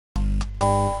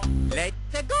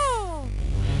Let's go!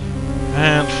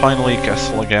 And finally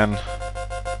castle again.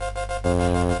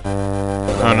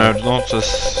 Oh no, not the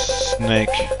snake.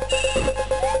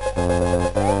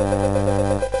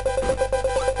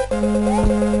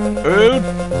 Oh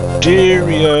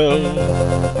deario!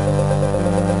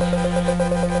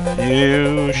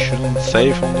 You shouldn't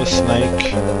save on the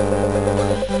snake.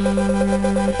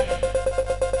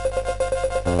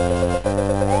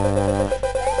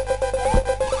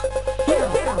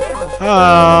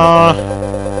 Ah!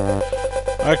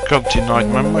 I got denied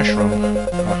my mushroom.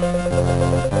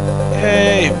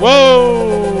 Hey!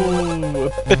 Whoa! A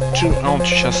bit too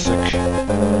enthusiastic.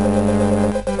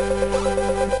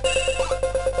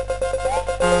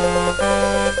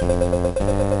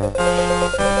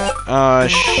 I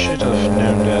should have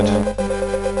known that.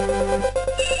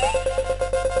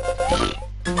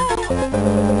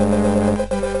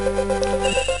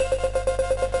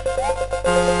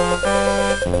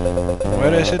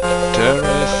 Where is it? There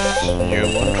is. You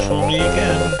won't fool me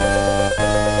again.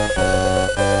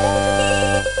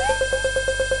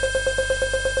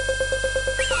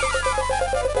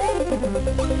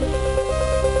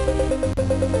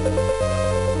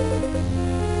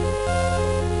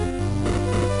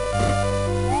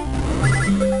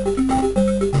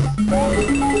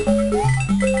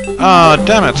 Ah,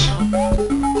 damn it!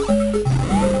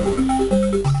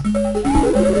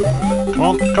 Come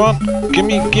on, come on!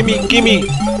 Gimme, gimme, gimme!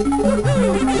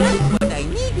 What I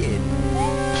needed!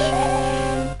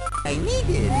 I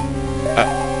needed!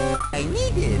 I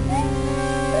needed!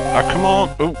 Ah, come on!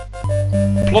 Oh!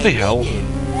 Bloody hell!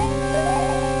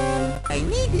 I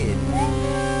needed!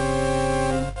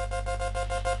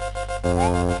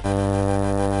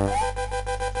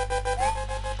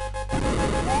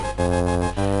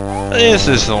 Is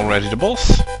this already the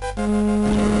boss?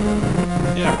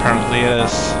 Yeah, apparently it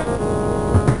is.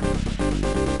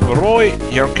 Roy,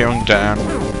 you're going down.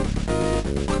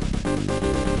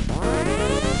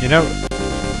 You know,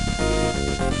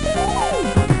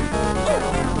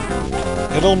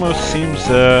 it almost seems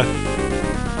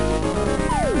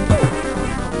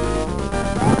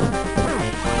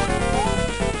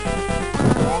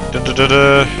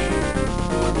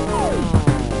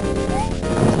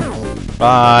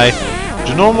Bye.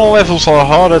 The normal levels are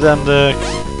harder than the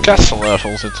castle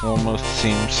levels, it almost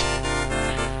seems.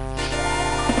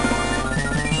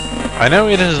 I know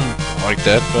it isn't like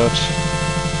that, but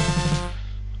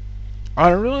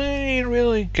I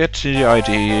really get the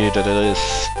idea that it is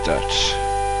that.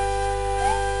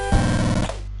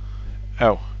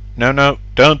 Oh, no,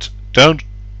 don't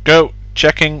go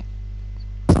checking.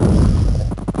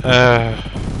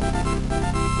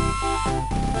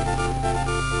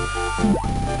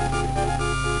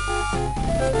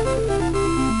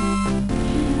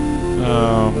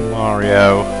 Oh,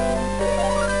 Mario.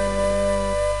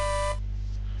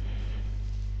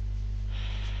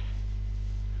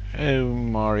 Oh,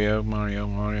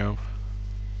 Mario.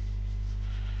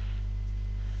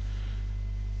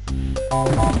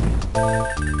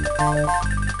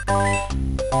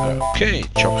 Okay,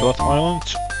 Chocolate Island.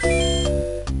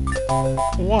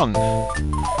 1.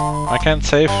 I can't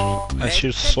save, as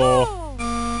you saw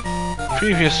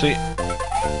previously.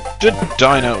 The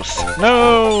dinos!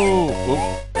 No!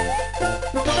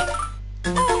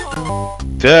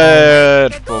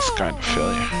 That was kind of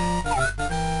failure.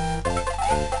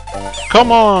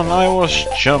 Come on! I was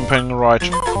jumping right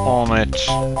on it.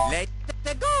 Let's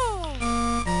go!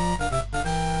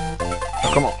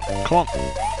 Oh, come on!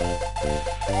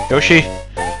 Yoshi!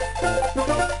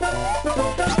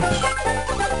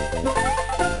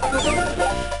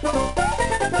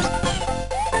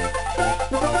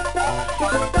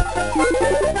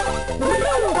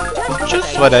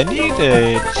 Just what I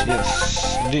needed!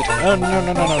 Yes, indeed. Oh,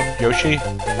 no, Yoshi!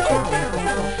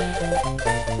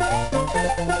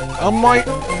 Oh my...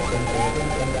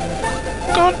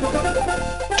 God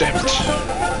damn it!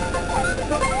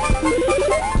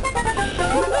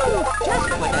 Just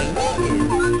what I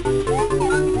needed!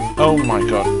 Oh my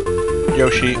god.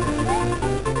 Yoshi.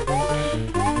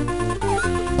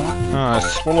 Ah, I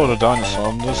swallowed a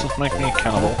dinosaur. Does this make me a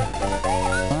cannibal?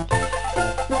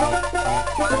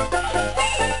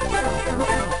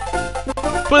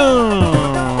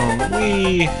 Boom!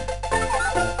 Wee!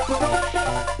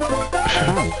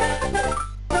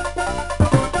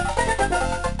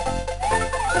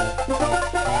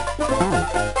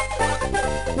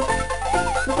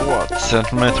 What's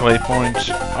that midway point?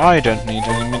 I don't need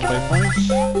any midway points.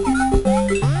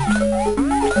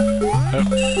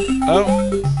 Oh.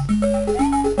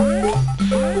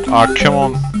 Ah, come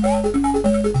on.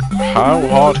 How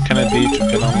hard can it be to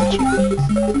get on it?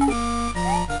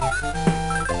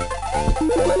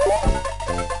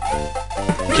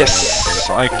 Yes,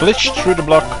 I glitched through the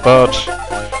block, but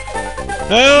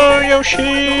no,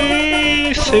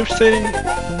 Yoshi! Save state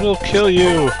will kill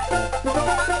you.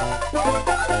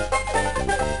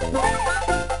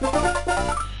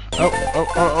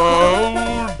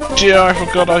 Oh, dear, I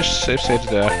forgot I save stated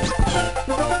there.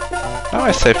 Now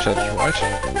I save stated, right?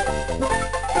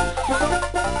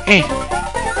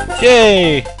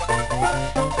 Yay!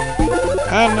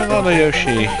 And another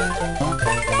Yoshi.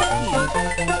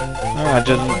 Oh, I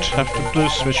didn't have the blue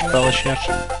switch polish yet.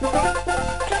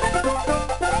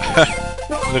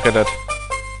 Look at that.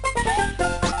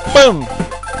 Boom!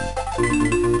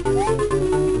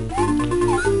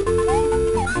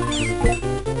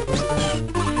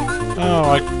 Oh,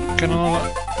 I can only...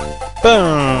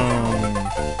 Boom!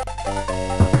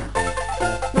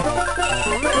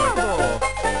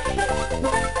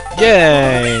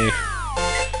 Yay!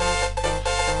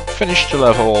 Finished the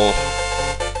level.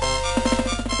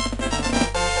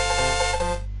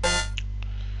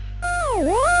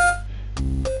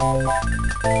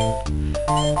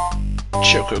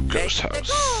 Choco Ghost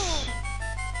House.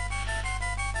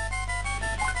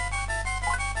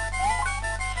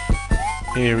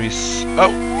 Here is...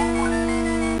 Oh!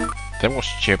 That was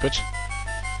stupid.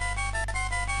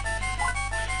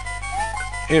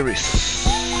 Here is...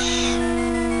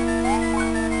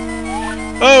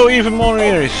 Oh, even more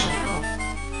Iris!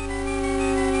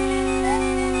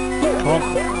 Come on.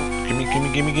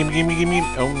 Gimme.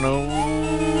 Oh no.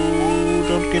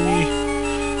 Don't give me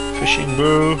fishing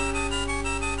bow.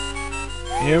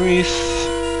 Iris.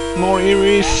 More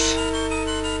Iris.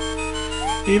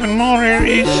 Even more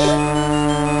Iris.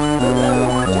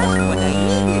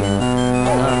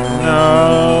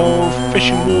 No.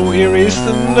 Fishing bow, Iris,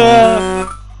 and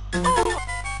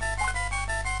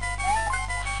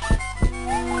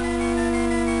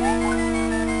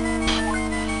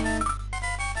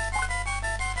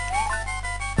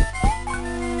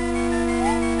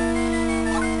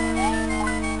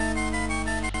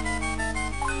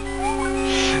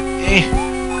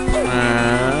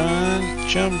and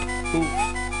jump, ooh,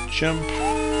 jump.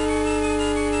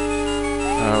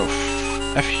 Oh,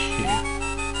 F you.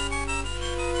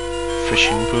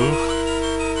 Fishing boo.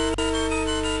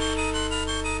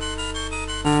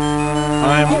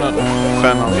 I'm not a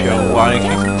fan of your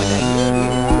likings.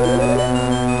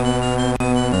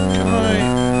 Can I?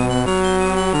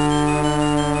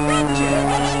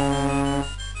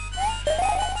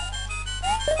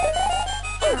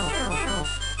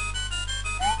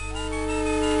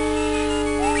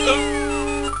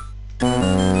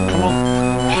 Come on.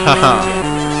 Haha.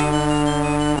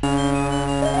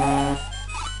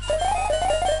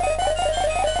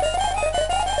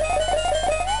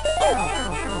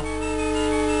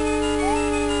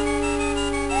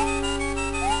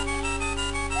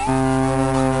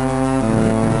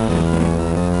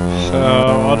 So,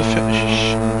 all the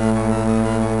finish.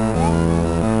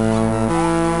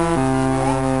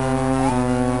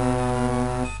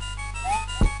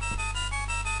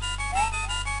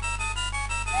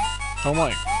 Oh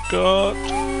my god,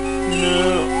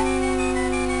 no.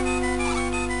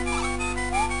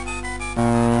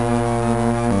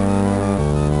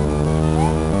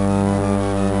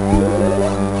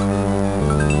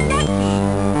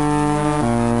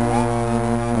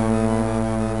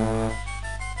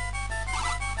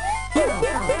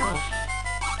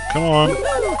 Come on.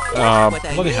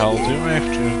 Bloody hell, do I have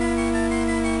to?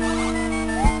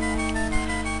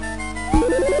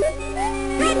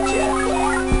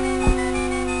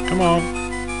 Come on.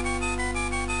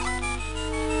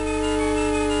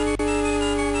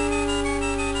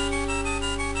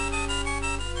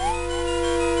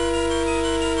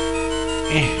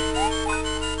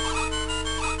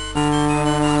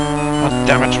 Oh,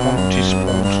 damn it, one teaspoon.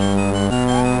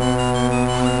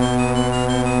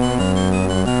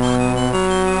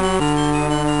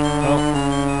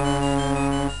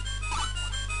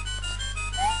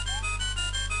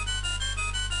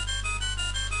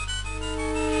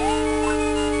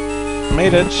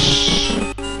 Made it.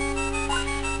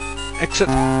 Exit.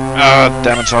 Ah,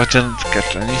 damn it! I didn't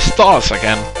get any stars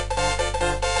again.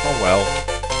 Oh well.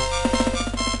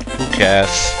 Who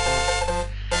cares?